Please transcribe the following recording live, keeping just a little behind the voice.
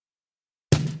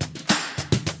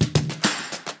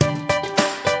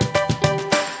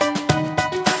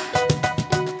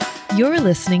You're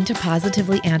listening to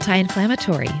Positively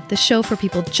Anti-Inflammatory, the show for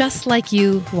people just like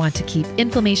you who want to keep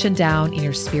inflammation down and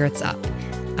your spirits up.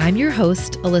 I'm your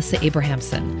host, Alyssa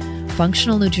Abrahamson,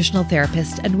 functional nutritional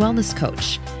therapist and wellness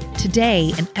coach.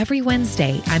 Today and every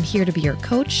Wednesday, I'm here to be your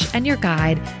coach and your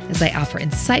guide as I offer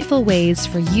insightful ways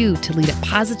for you to lead a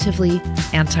positively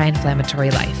anti-inflammatory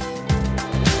life.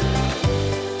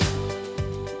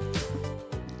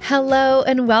 Hello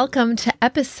and welcome to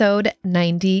episode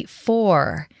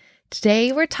 94.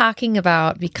 Today we're talking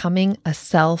about becoming a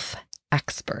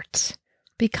self-expert,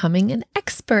 becoming an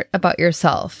expert about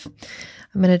yourself.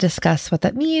 I'm going to discuss what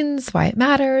that means, why it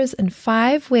matters, and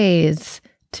 5 ways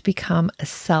to become a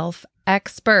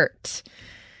self-expert.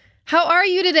 How are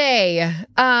you today?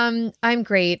 I'm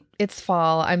great. It's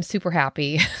fall. I'm super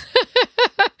happy.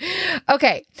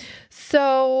 Okay,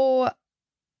 so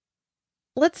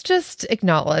let's just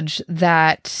acknowledge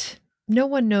that no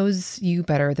one knows you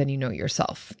better than you know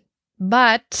yourself.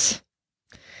 But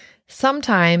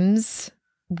sometimes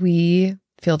we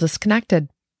feel disconnected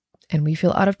and we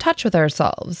feel out of touch with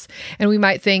ourselves. And we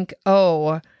might think,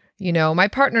 oh, my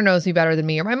partner knows me better than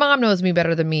me, or my mom knows me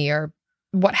better than me, or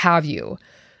what have you.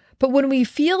 But when we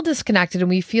feel disconnected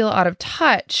and we feel out of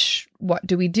touch, what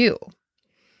do?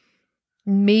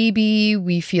 Maybe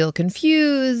we feel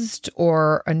confused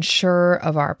or unsure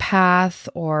of our path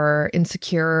or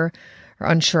insecure or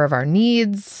unsure of our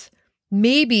needs.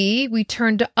 Maybe we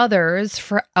turn to others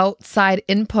for outside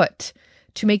input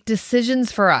to make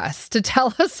decisions for us, to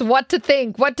tell us what to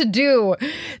think, what to do,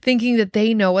 thinking that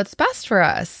they know what's best for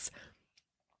us.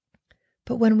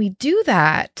 But when we do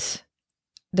that,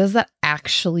 does that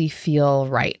actually feel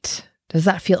right? Does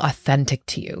that feel authentic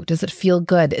to you? Does it feel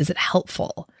good? Is it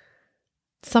helpful?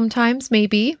 Sometimes,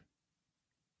 maybe,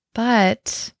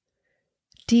 but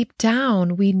deep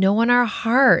down, we know in our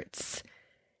hearts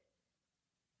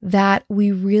that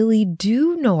we really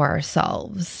do know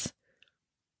ourselves.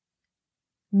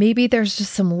 Maybe there's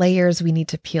just some layers we need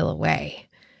to peel away,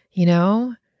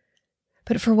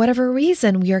 But for whatever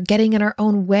reason, we are getting in our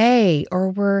own way,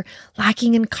 or we're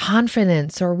lacking in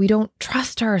confidence, or we don't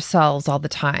trust ourselves all the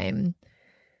time.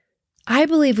 I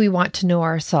believe we want to know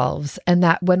ourselves, and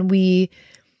that when we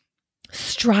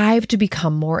strive to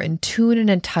become more in tune and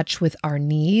in touch with our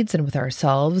needs and with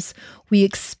ourselves, we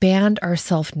expand our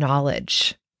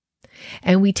self-knowledge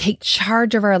and we take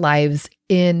charge of our lives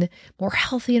in more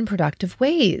healthy and productive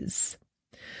ways.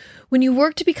 When you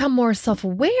work to become more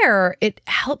self-aware, it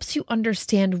helps you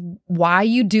understand why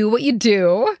you do what you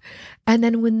do. And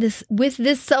then with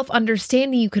this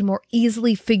self-understanding, you can more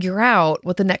easily figure out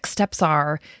what the next steps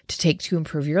are to take to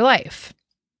improve your life.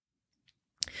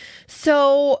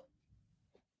 So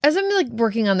as I'm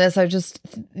working on this,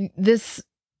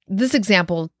 this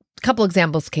example, a couple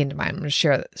examples came to mind. I'm going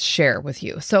to share with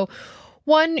you. So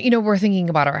one, we're thinking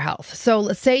about our health. So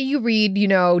let's say you read,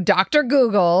 Dr.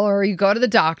 Google, or you go to the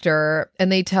doctor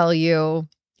and they tell you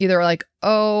either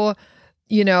oh,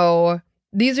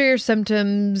 these are your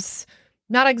symptoms,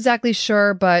 not exactly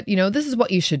sure, but this is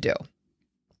what you should do.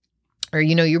 Or,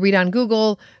 you read on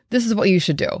Google, this is what you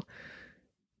should do.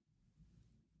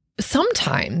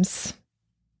 Sometimes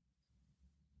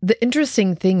the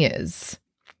interesting thing is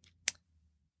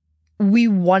we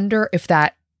wonder if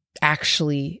that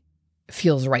actually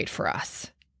feels right for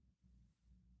us.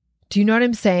 Do you know what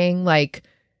I'm saying?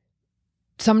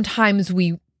 Sometimes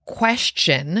we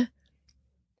question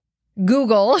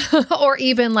Google or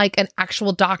even an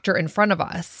actual doctor in front of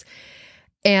us,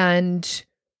 and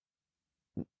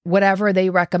whatever they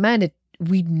recommend,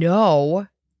 we know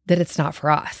that it's not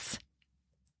for us.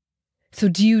 So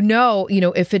do you know,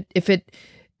 if it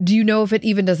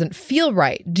even doesn't feel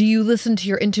right? Do you listen to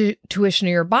your intuition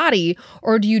or your body,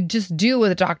 or do you just do what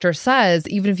the doctor says,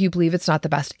 even if you believe it's not the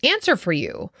best answer for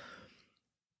you?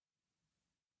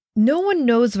 No one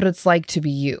knows what it's like to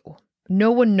be you. No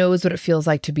one knows what it feels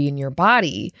like to be in your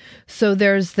body. So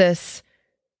there's this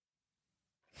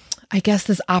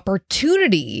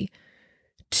opportunity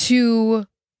to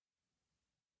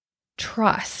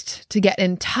trust, to get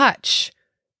in touch,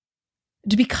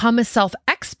 to become a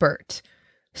self-expert.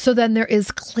 So then there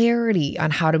is clarity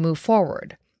on how to move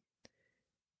forward.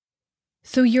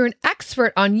 So you're an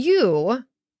expert on you,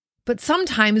 but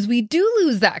sometimes we do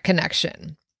lose that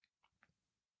connection.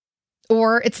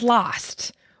 Or it's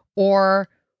lost, or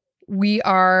we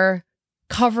are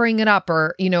covering it up,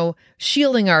 or,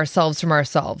 shielding ourselves from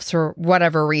ourselves for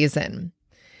whatever reason.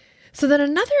 So then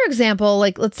another example,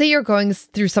 let's say you're going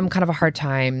through some kind of a hard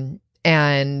time,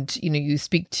 and, you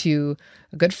speak to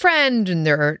a good friend and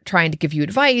they're trying to give you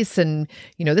advice, and,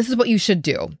 this is what you should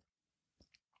do,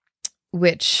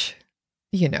 which,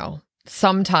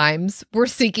 sometimes we're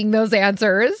seeking those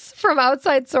answers from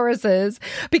outside sources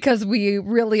because we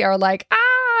really are like,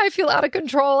 I feel out of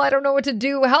control. I don't know what to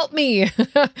do. Help me.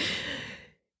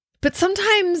 But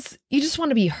sometimes you just want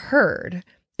to be heard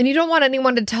and you don't want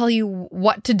anyone to tell you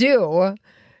what to do.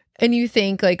 And you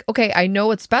think like, okay, I know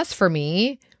what's best for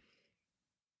me.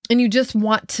 And you just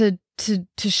want to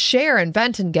share and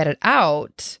vent and get it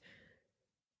out.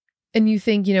 And you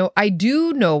think, I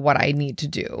do know what I need to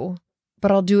do, but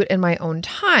I'll do it in my own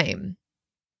time.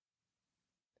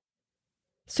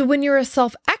 So when you're a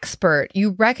self-expert,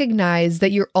 you recognize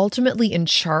that you're ultimately in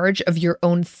charge of your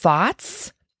own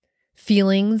thoughts,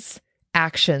 feelings,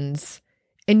 actions,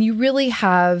 and you really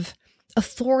have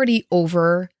authority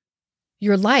over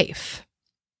your life.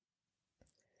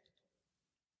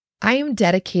 I am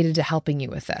dedicated to helping you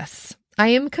with this. I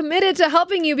am committed to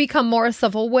helping you become more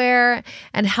self-aware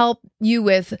and help you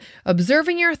with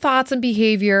observing your thoughts and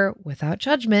behavior without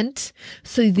judgment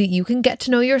so that you can get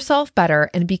to know yourself better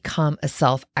and become a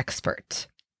self-expert.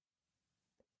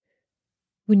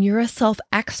 When you're a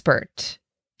self-expert,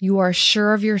 you are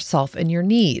sure of yourself and your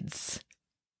needs.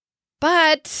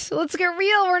 But let's get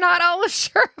real. We're not always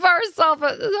sure of ourselves. We're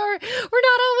not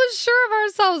always sure of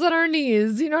ourselves and our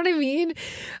needs. You know what I mean?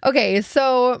 Okay,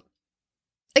 so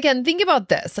again, think about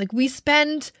this. Like we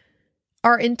spend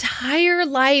our entire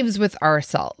lives with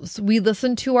ourselves. We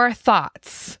listen to our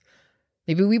thoughts.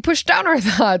 Maybe we push down our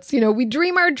thoughts. We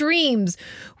dream our dreams.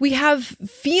 We have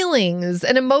feelings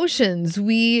and emotions.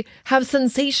 We have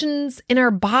sensations in our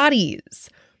bodies.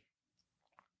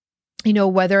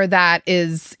 Whether that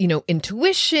is,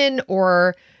 intuition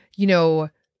or,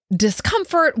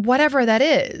 discomfort, whatever that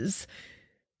is.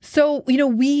 So,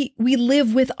 we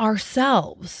live with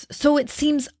ourselves. So it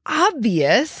seems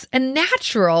obvious and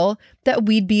natural that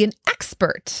we'd be an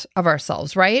expert of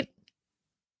ourselves, right?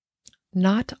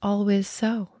 Not always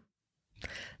so.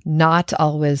 Not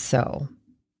always so.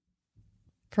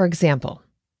 For example,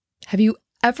 have you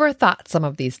ever thought some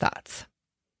of these thoughts?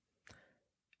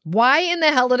 Why in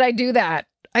the hell did I do that?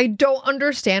 I don't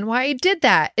understand why I did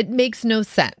that. It makes no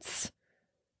sense.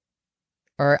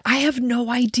 Or I have no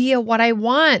idea what I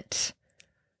want.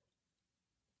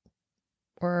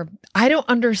 Or I don't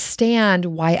understand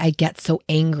why I get so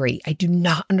angry. I do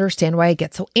not understand why I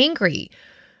get so angry.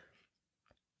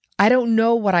 I don't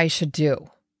know what I should do.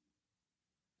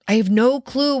 I have no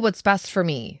clue what's best for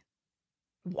me.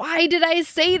 Why did I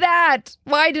say that?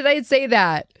 Why did I say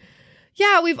that?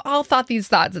 Yeah, we've all thought these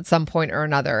thoughts at some point or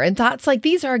another. And thoughts like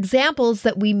these are examples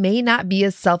that we may not be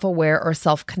as self-aware or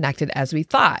self-connected as we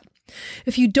thought.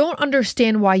 If you don't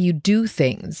understand why you do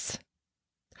things,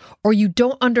 or you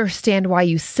don't understand why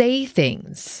you say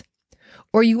things,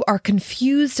 or you are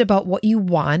confused about what you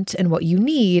want and what you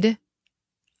need,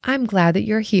 I'm glad that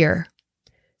you're here.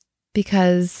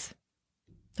 Because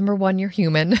number one, you're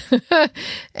human.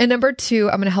 And number two,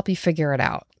 I'm going to help you figure it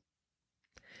out.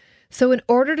 So in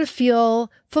order to feel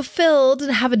fulfilled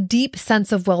and have a deep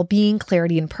sense of well-being,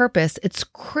 clarity, and purpose, it's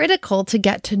critical to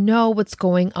get to know what's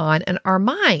going on in our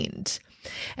mind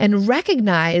and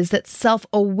recognize that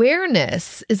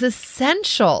self-awareness is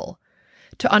essential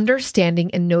to understanding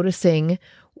and noticing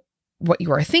what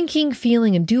you are thinking,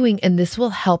 feeling, and doing. And this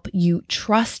will help you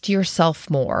trust yourself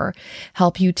more,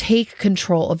 help you take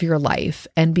control of your life,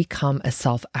 and become a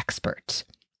self-expert.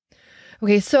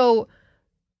 Okay, so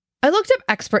I looked up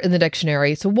expert in the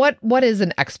dictionary. So what is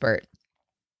an expert?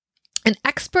 An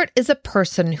expert is a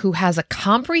person who has a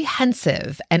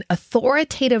comprehensive and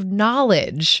authoritative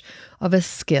knowledge of a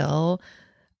skill,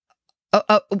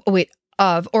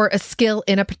 or a skill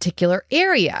in a particular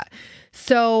area.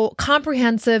 So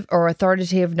comprehensive or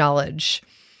authoritative knowledge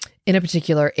in a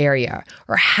particular area,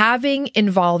 or having,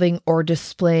 involving, or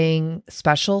displaying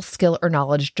special skill or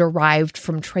knowledge derived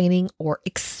from training or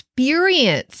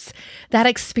experience. That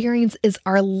experience is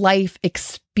our life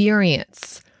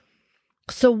experience.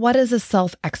 So what is a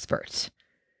self-expert?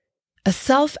 A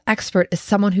self-expert is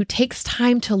someone who takes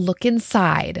time to look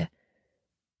inside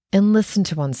and listen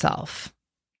to oneself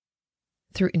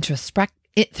through introspection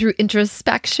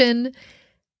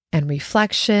and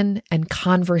reflection and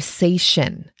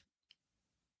conversation.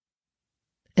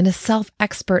 And a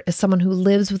self-expert is someone who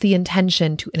lives with the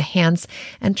intention to enhance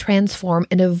and transform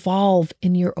and evolve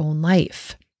in your own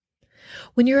life.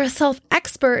 When you're a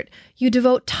self-expert, you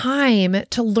devote time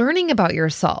to learning about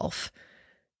yourself.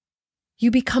 You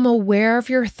become aware of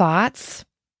your thoughts.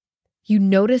 You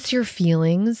notice your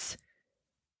feelings.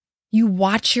 You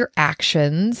watch your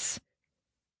actions.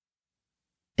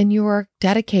 And you are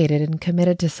dedicated and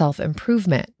committed to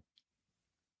self-improvement.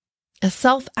 A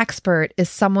self-expert is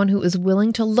someone who is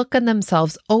willing to look at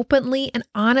themselves openly and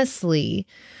honestly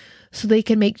so they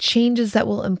can make changes that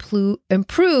will improve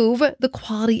the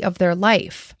quality of their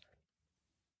life.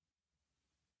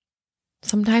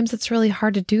 Sometimes it's really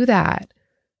hard to do that.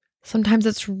 Sometimes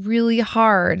it's really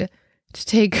hard to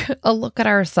take a look at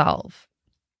ourselves.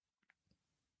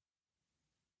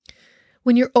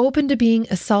 When you're open to being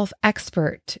a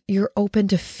self-expert, you're open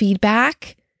to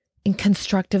feedback and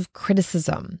constructive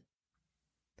criticism.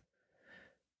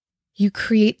 You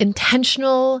create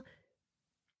intentional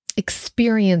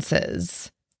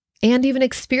experiences and even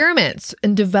experiments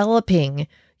in developing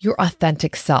your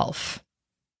authentic self.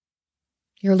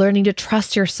 You're learning to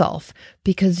trust yourself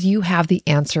because you have the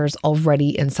answers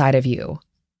already inside of you.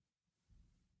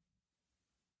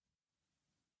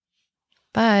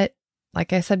 But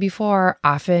like I said before,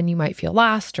 often you might feel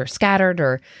lost or scattered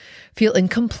or feel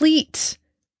incomplete.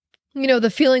 You know,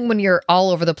 the feeling when you're all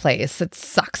over the place. It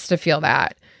sucks to feel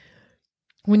that.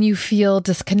 When you feel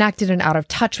disconnected and out of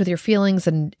touch with your feelings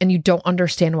and you don't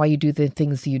understand why you do the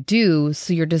things you do,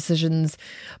 so your decisions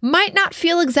might not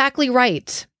feel exactly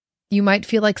right. You might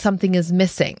feel like something is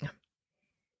missing.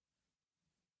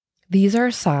 These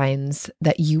are signs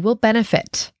that you will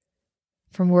benefit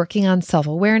from working on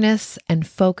self-awareness and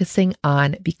focusing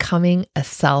on becoming a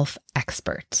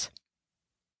self-expert.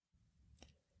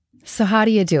 So how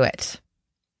do you do it?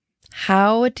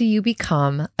 How do you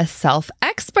become a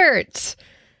self-expert?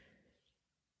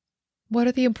 What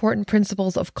are the important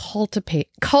principles of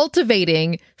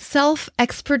cultivating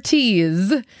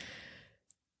self-expertise?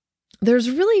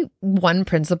 There's really one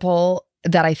principle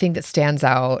that I think that stands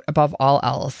out above all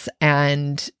else,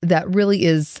 and that really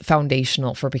is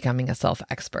foundational for becoming a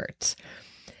self-expert.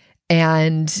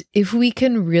 And if we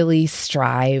can really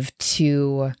strive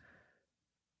to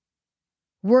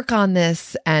work on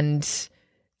this and,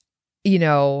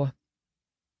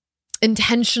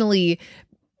 intentionally,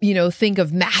 think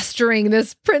of mastering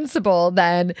this principle,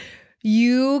 then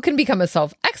you can become a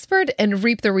self-expert and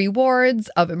reap the rewards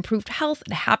of improved health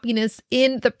and happiness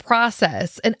in the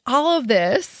process. And all of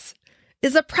this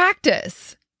is a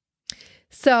practice.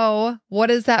 So what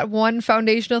is that one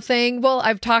foundational thing? Well,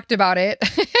 I've talked about it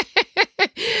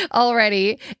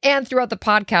already and throughout the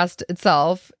podcast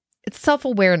itself. It's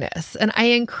self-awareness. And I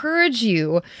encourage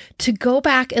you to go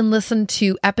back and listen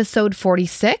to episode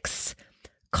 46,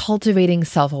 Cultivating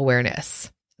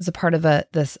Self-Awareness, as a part of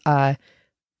this a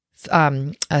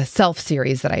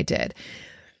self-series that I did.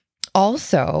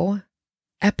 Also,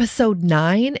 episode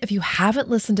 9, if you haven't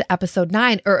listened to episode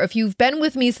 9, or if you've been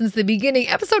with me since the beginning,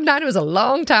 episode 9 was a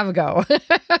long time ago.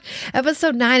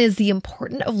 Episode 9 is the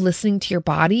importance of listening to your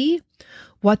body,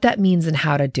 what that means and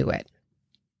how to do it.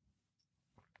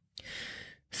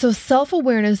 So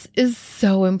self-awareness is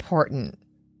so important.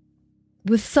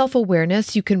 With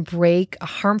self-awareness, you can break a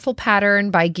harmful pattern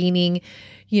by gaining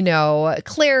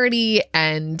clarity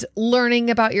and learning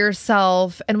about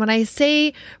yourself. And when I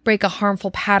say break a harmful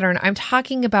pattern, I'm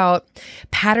talking about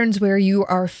patterns where you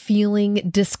are feeling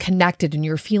disconnected and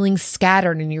you're feeling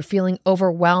scattered and you're feeling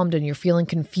overwhelmed and you're feeling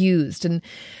confused, and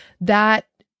that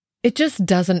it just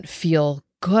doesn't feel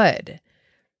good.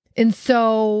 And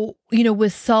so,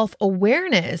 with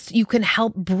self-awareness, you can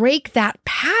help break that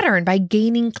pattern by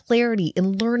gaining clarity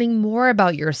and learning more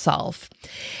about yourself,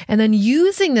 and then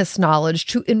using this knowledge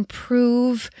to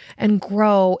improve and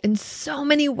grow in so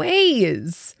many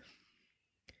ways.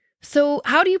 So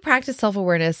how do you practice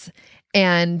self-awareness?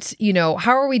 And,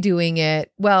 how are we doing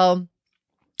it? Well,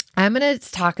 I'm going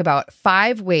to talk about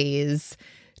 5 ways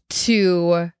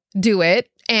to do it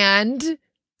and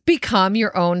become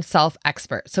your own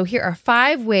self-expert. So here are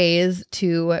 5 ways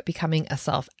to becoming a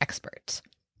self-expert.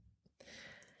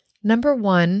 Number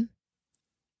 1,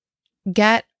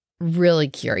 get really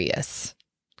curious.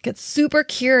 Get super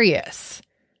curious.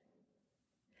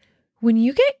 When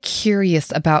you get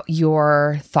curious about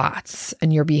your thoughts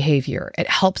and your behavior, it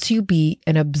helps you be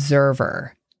an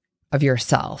observer of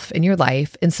yourself in your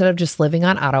life instead of just living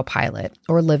on autopilot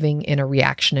or living in a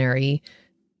reactionary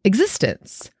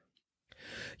existence.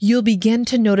 You'll begin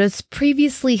to notice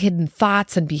previously hidden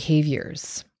thoughts and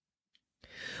behaviors.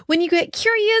 When you get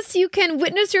curious, you can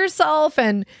witness yourself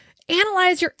and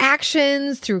analyze your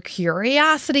actions through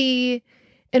curiosity.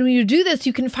 And when you do this,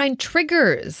 you can find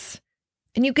triggers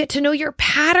and you get to know your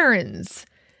patterns.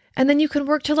 And then you can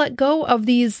work to let go of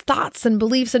these thoughts and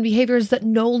beliefs and behaviors that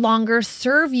no longer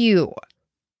serve you.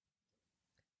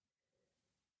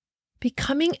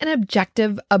 Becoming an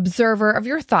objective observer of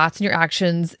your thoughts and your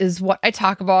actions is what I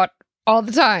talk about all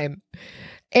the time.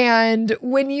 And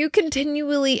when you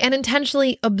continually and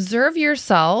intentionally observe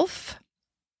yourself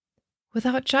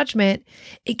without judgment,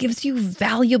 it gives you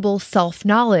valuable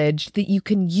self-knowledge that you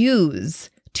can use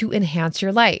to enhance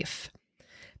your life.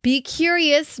 Be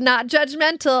curious, not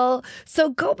judgmental. So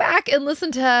go back and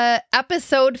listen to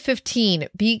episode 15.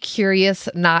 Be curious,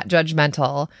 not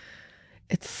judgmental.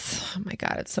 Oh my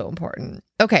God, it's so important.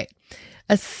 Okay.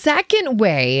 A second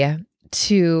way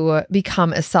to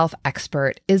become a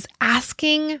self-expert is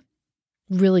asking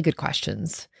really good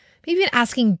questions, maybe even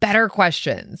asking better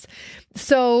questions.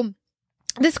 So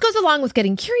this goes along with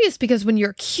getting curious, because when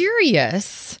you're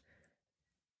curious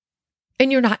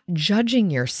and you're not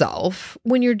judging yourself,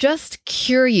 when you're just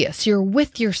curious, you're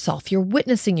with yourself, you're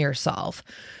witnessing yourself,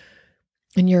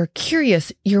 and you're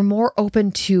curious, you're more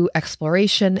open to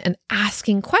exploration and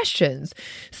asking questions.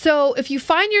 So if you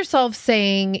find yourself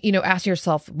saying, asking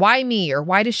yourself, why me? Or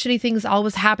why do shitty things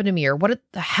always happen to me? Or what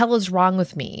the hell is wrong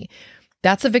with me?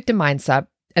 That's a victim mindset.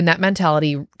 And that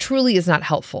mentality truly is not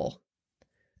helpful.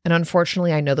 And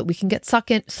unfortunately, I know that we can get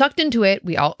sucked into it.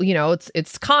 We all,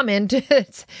 it's common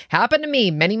it's happened to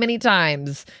me many, many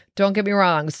times. Don't get me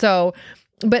wrong. So,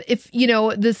 but if,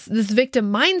 this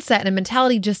victim mindset and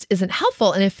mentality just isn't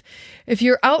helpful. And if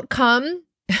your outcome,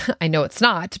 I know it's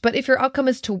not, but if your outcome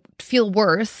is to feel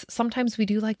worse, sometimes we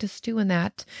do like to stew in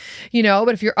that,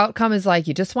 but if your outcome is like,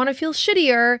 you just want to feel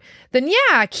shittier, then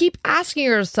yeah, keep asking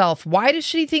yourself, why do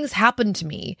shitty things happen to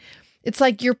me? It's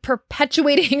like you're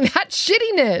perpetuating that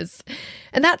shittiness.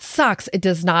 And that sucks. It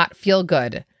does not feel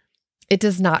good. It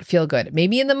does not feel good.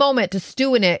 Maybe in the moment to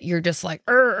stew in it, you're just like,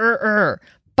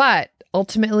 but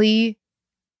ultimately,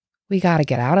 we got to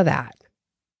get out of that.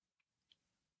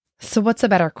 So what's a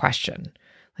better question?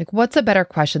 What's a better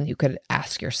question that you could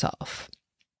ask yourself?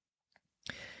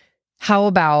 How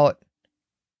about,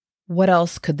 what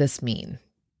else could this mean?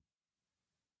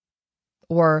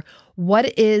 Or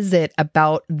what is it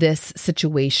about this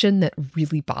situation that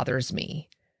really bothers me?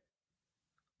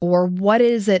 Or what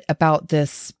is it about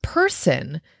this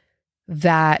person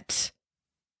that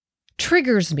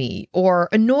triggers me or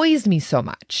annoys me so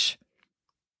much?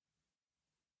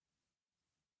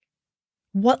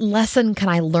 What lesson can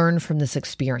I learn from this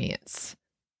experience?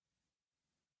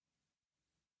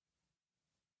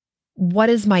 What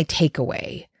is my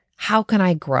takeaway? How can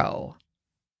I grow?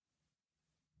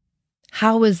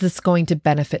 How is this going to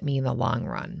benefit me in the long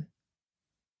run?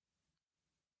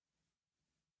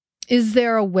 Is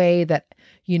there a way that,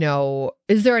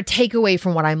 is there a takeaway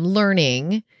from what I'm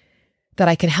learning that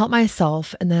I can help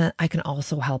myself and that I can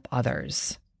also help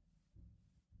others?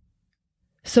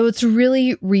 So it's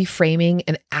really reframing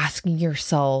and asking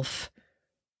yourself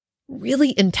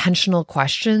really intentional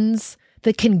questions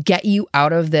that can get you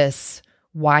out of this,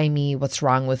 why me? What's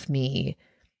wrong with me?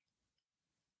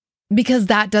 Because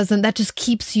that just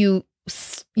keeps you,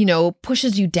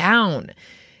 pushes you down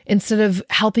instead of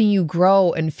helping you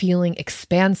grow and feeling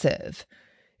expansive.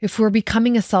 If we're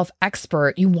becoming a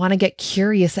self-expert, you want to get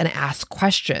curious and ask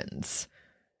questions.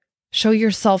 Show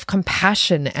yourself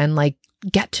compassion and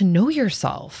get to know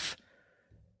yourself.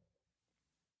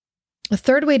 A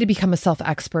third way to become a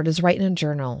self-expert is write in a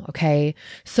journal, okay?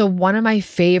 So one of my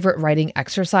favorite writing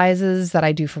exercises that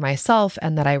I do for myself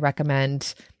and that I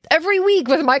recommend every week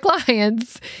with my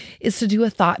clients is to do a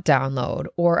thought download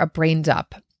or a brain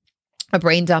dump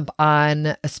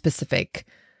on a specific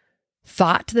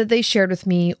thought that they shared with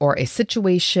me or a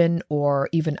situation or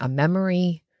even a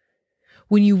memory.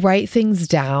 When you write things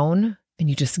down and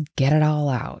you just get it all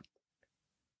out,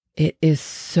 it is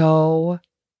so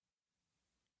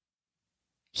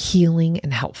healing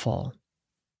and helpful.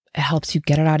 It helps you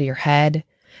get it out of your head.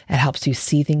 It helps you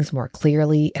see things more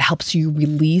clearly. It helps you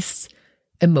release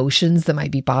emotions that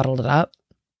might be bottled up.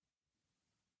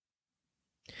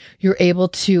 You're able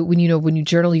to, when you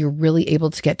journal, you're really able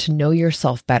to get to know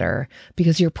yourself better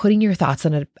because you're putting your thoughts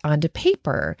onto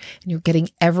paper and you're getting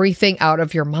everything out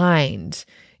of your mind.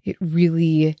 It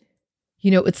really,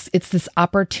 it's this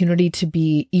opportunity to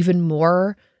be even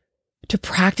more, to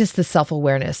practice the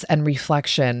self-awareness and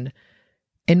reflection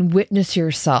and witness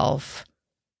yourself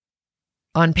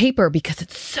on paper because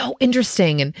it's so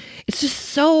interesting. And it's just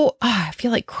so, I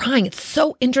feel like crying. It's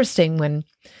so interesting when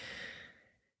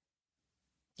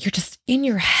you're just in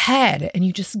your head and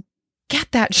you just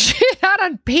get that shit out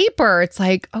on paper. It's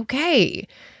like, okay,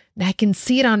 I can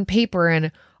see it on paper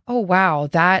and, oh, wow,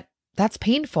 that's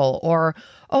painful. Or,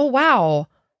 oh, wow,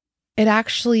 it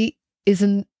actually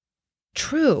isn't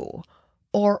true.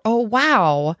 Or, oh,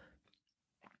 wow,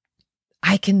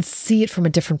 I can see it from a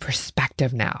different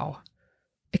perspective now.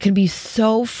 It can be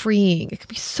so freeing. It can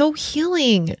be so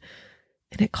healing.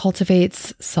 And it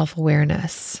cultivates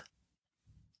self-awareness.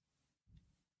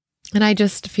 And I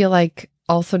just feel like,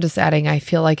 also just adding, I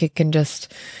feel like it can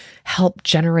just help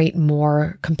generate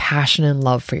more compassion and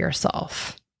love for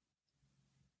yourself.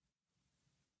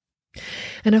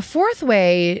 And a fourth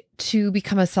way to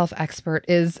become a self-expert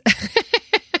is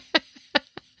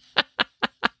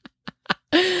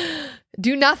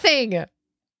do nothing.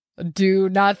 Do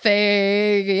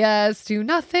nothing. Yes, do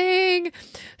nothing.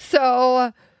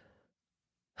 So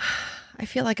I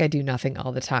feel like I do nothing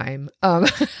all the time.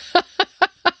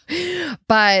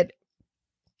 But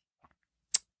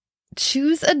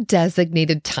choose a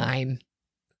designated time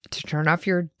to turn off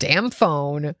your damn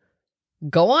phone,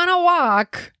 go on a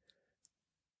walk.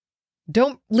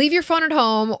 Don't leave your phone at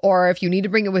home, or if you need to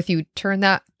bring it with you, turn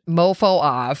that mofo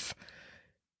off.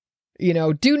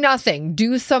 Do nothing.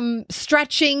 Do some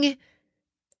stretching,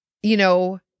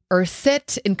 or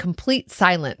sit in complete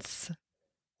silence.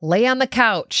 Lay on the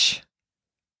couch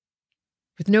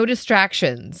with no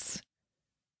distractions.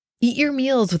 Eat your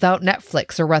meals without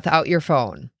Netflix or without your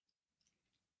phone.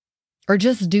 Or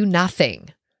just do nothing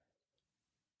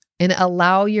and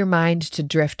allow your mind to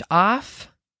drift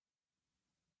off,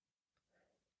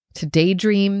 to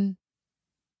daydream,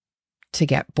 to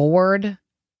get bored,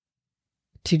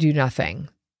 to do nothing.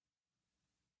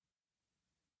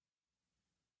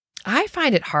 I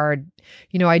find it hard.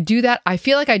 I do that. I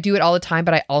feel like I do it all the time,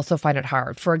 but I also find it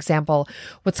hard. For example,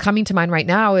 what's coming to mind right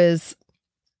now is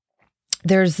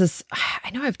there's this,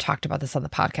 I know I've talked about this on the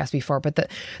podcast before, but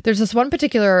there's this one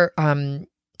particular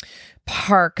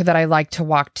park that I like to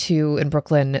walk to in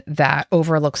Brooklyn that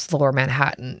overlooks Lower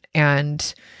Manhattan.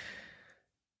 And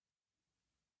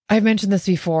I've mentioned this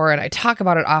before and I talk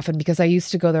about it often because I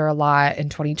used to go there a lot in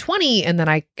 2020, and then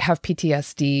I have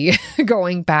PTSD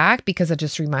going back because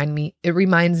it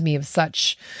reminds me of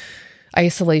such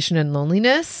isolation and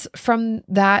loneliness from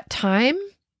that time.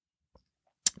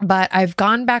 But I've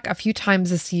gone back a few times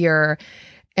this year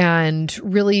and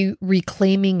really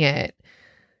reclaiming it.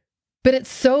 But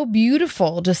it's so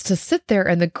beautiful just to sit there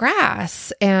in the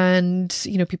grass and,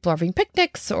 people are having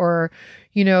picnics, or,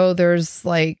 there's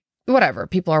whatever,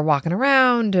 people are walking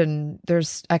around and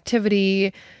there's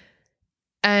activity.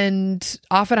 And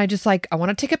often I just I want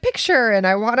to take a picture and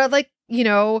I want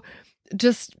to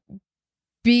just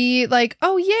be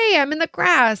oh, yay, I'm in the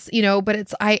grass,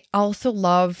 but I also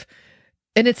love,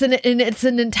 and it's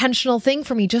an intentional thing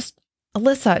for me. Just,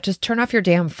 Alyssa, just turn off your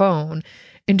damn phone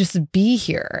and just be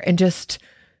here and just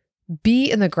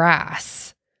be in the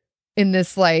grass in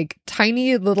this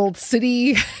tiny little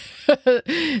city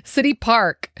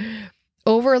park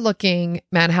overlooking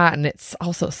Manhattan. It's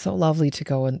also so lovely to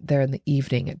go in there in the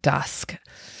evening at dusk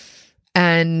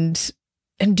and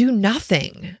do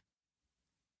nothing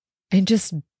and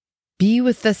just be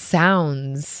with the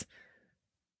sounds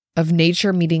of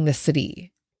nature meeting the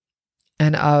city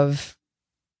and of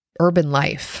urban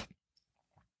life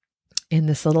in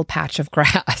this little patch of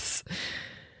grass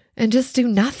and just do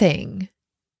nothing.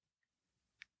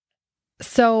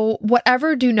 So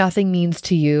whatever do nothing means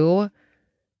to you,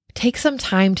 take some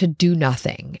time to do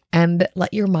nothing and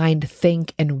let your mind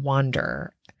think and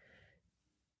wander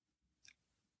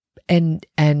and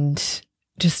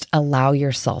just allow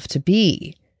yourself to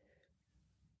be.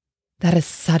 That is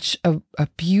such a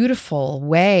beautiful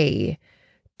way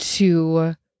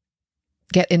to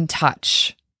get in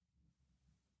touch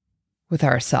with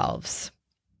ourselves.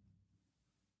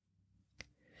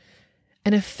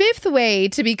 And a fifth way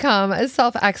to become a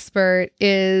self-expert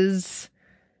is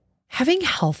having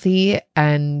healthy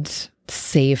and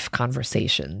safe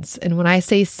conversations. And when I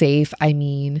say safe, I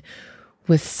mean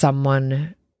with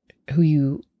someone who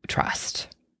you trust.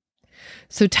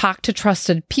 So talk to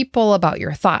trusted people about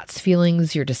your thoughts,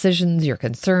 feelings, your decisions, your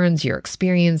concerns, your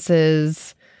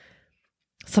experiences.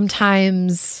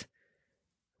 Sometimes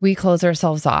we close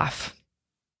ourselves off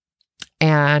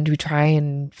and we try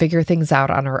and figure things out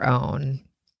on our own.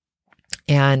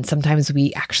 And sometimes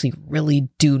we actually really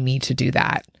do need to do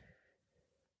that.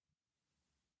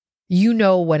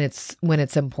 When it's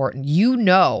important.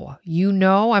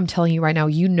 I'm telling you right now,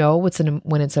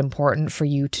 when it's important for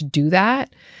you to do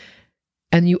that.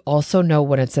 And you also know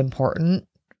when it's important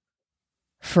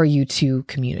for you to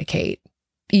communicate,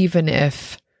 even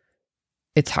if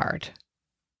it's hard.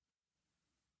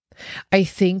 I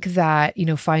think that,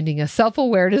 finding a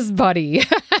self-awareness buddy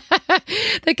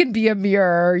that can be a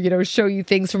mirror, show you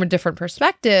things from a different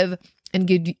perspective and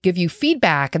give you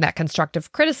feedback and that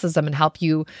constructive criticism and help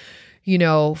you,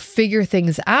 figure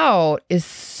things out is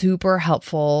super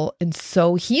helpful and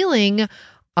so healing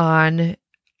on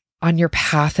your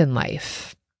path in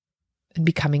life and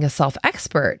becoming a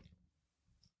self-expert.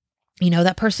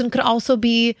 That person could also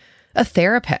be a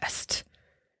therapist.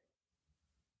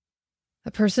 A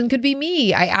person could be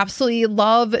me. I absolutely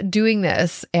love doing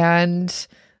this and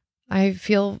I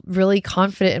feel really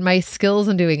confident in my skills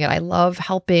in doing it. I love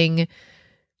helping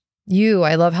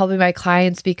I love helping my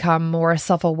clients become more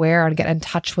self-aware and get in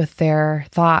touch with their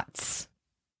thoughts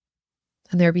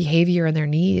and their behavior and their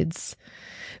needs.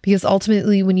 Because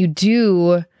ultimately, when you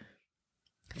do,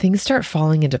 things start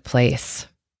falling into place.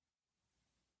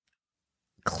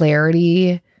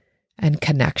 Clarity and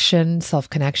connection,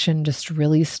 self-connection just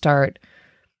really start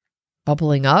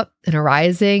bubbling up and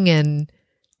arising, and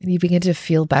you begin to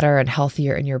feel better and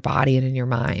healthier in your body and in your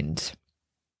mind.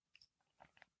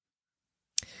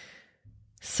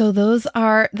 So those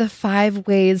are the 5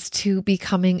 ways to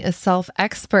becoming a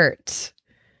self-expert.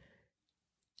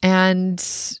 And,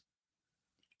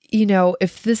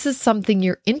 if this is something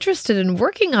you're interested in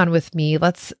working on with me,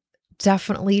 let's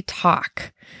definitely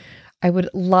talk. I would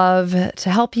love to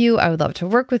help you. I would love to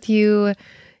work with you.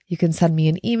 You can send me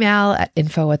an email at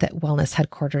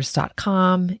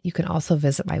info@thewellnessheadquarters.com. You can also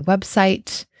visit my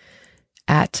website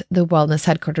at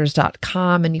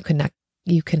thewellnessheadquarters.com, and you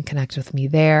can connect with me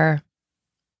there.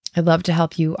 I'd love to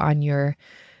help you on your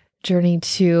journey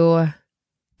to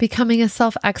becoming a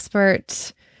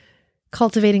self-expert,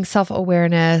 cultivating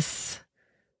self-awareness,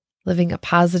 living a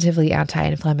positively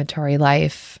anti-inflammatory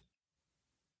life.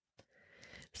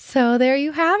 So there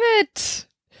you have it.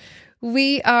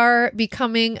 We are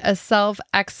becoming a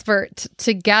self-expert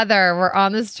together. We're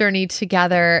on this journey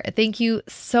together. Thank you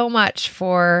so much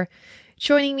for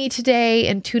joining me today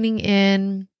and tuning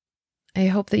in. I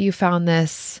hope that you found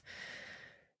this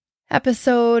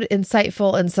episode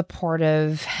insightful and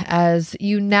supportive as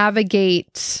you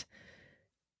navigate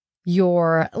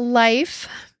your life.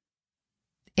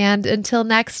 And until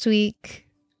next week,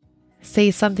 say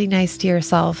something nice to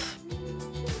yourself.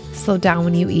 Slow down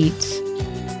when you eat,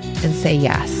 and say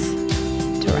yes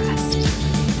to rest.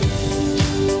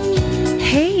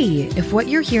 Hey, if what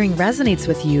you're hearing resonates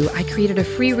with you, I created a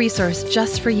free resource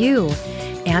just for you,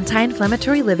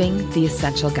 Anti-Inflammatory Living, The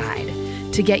Essential Guide.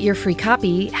 To get your free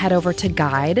copy, head over to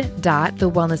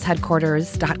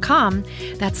guide.thewellnessheadquarters.com.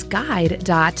 That's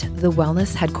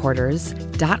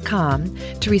guide.thewellnessheadquarters.com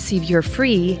to receive your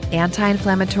free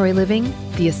Anti-Inflammatory Living,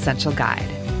 The Essential Guide.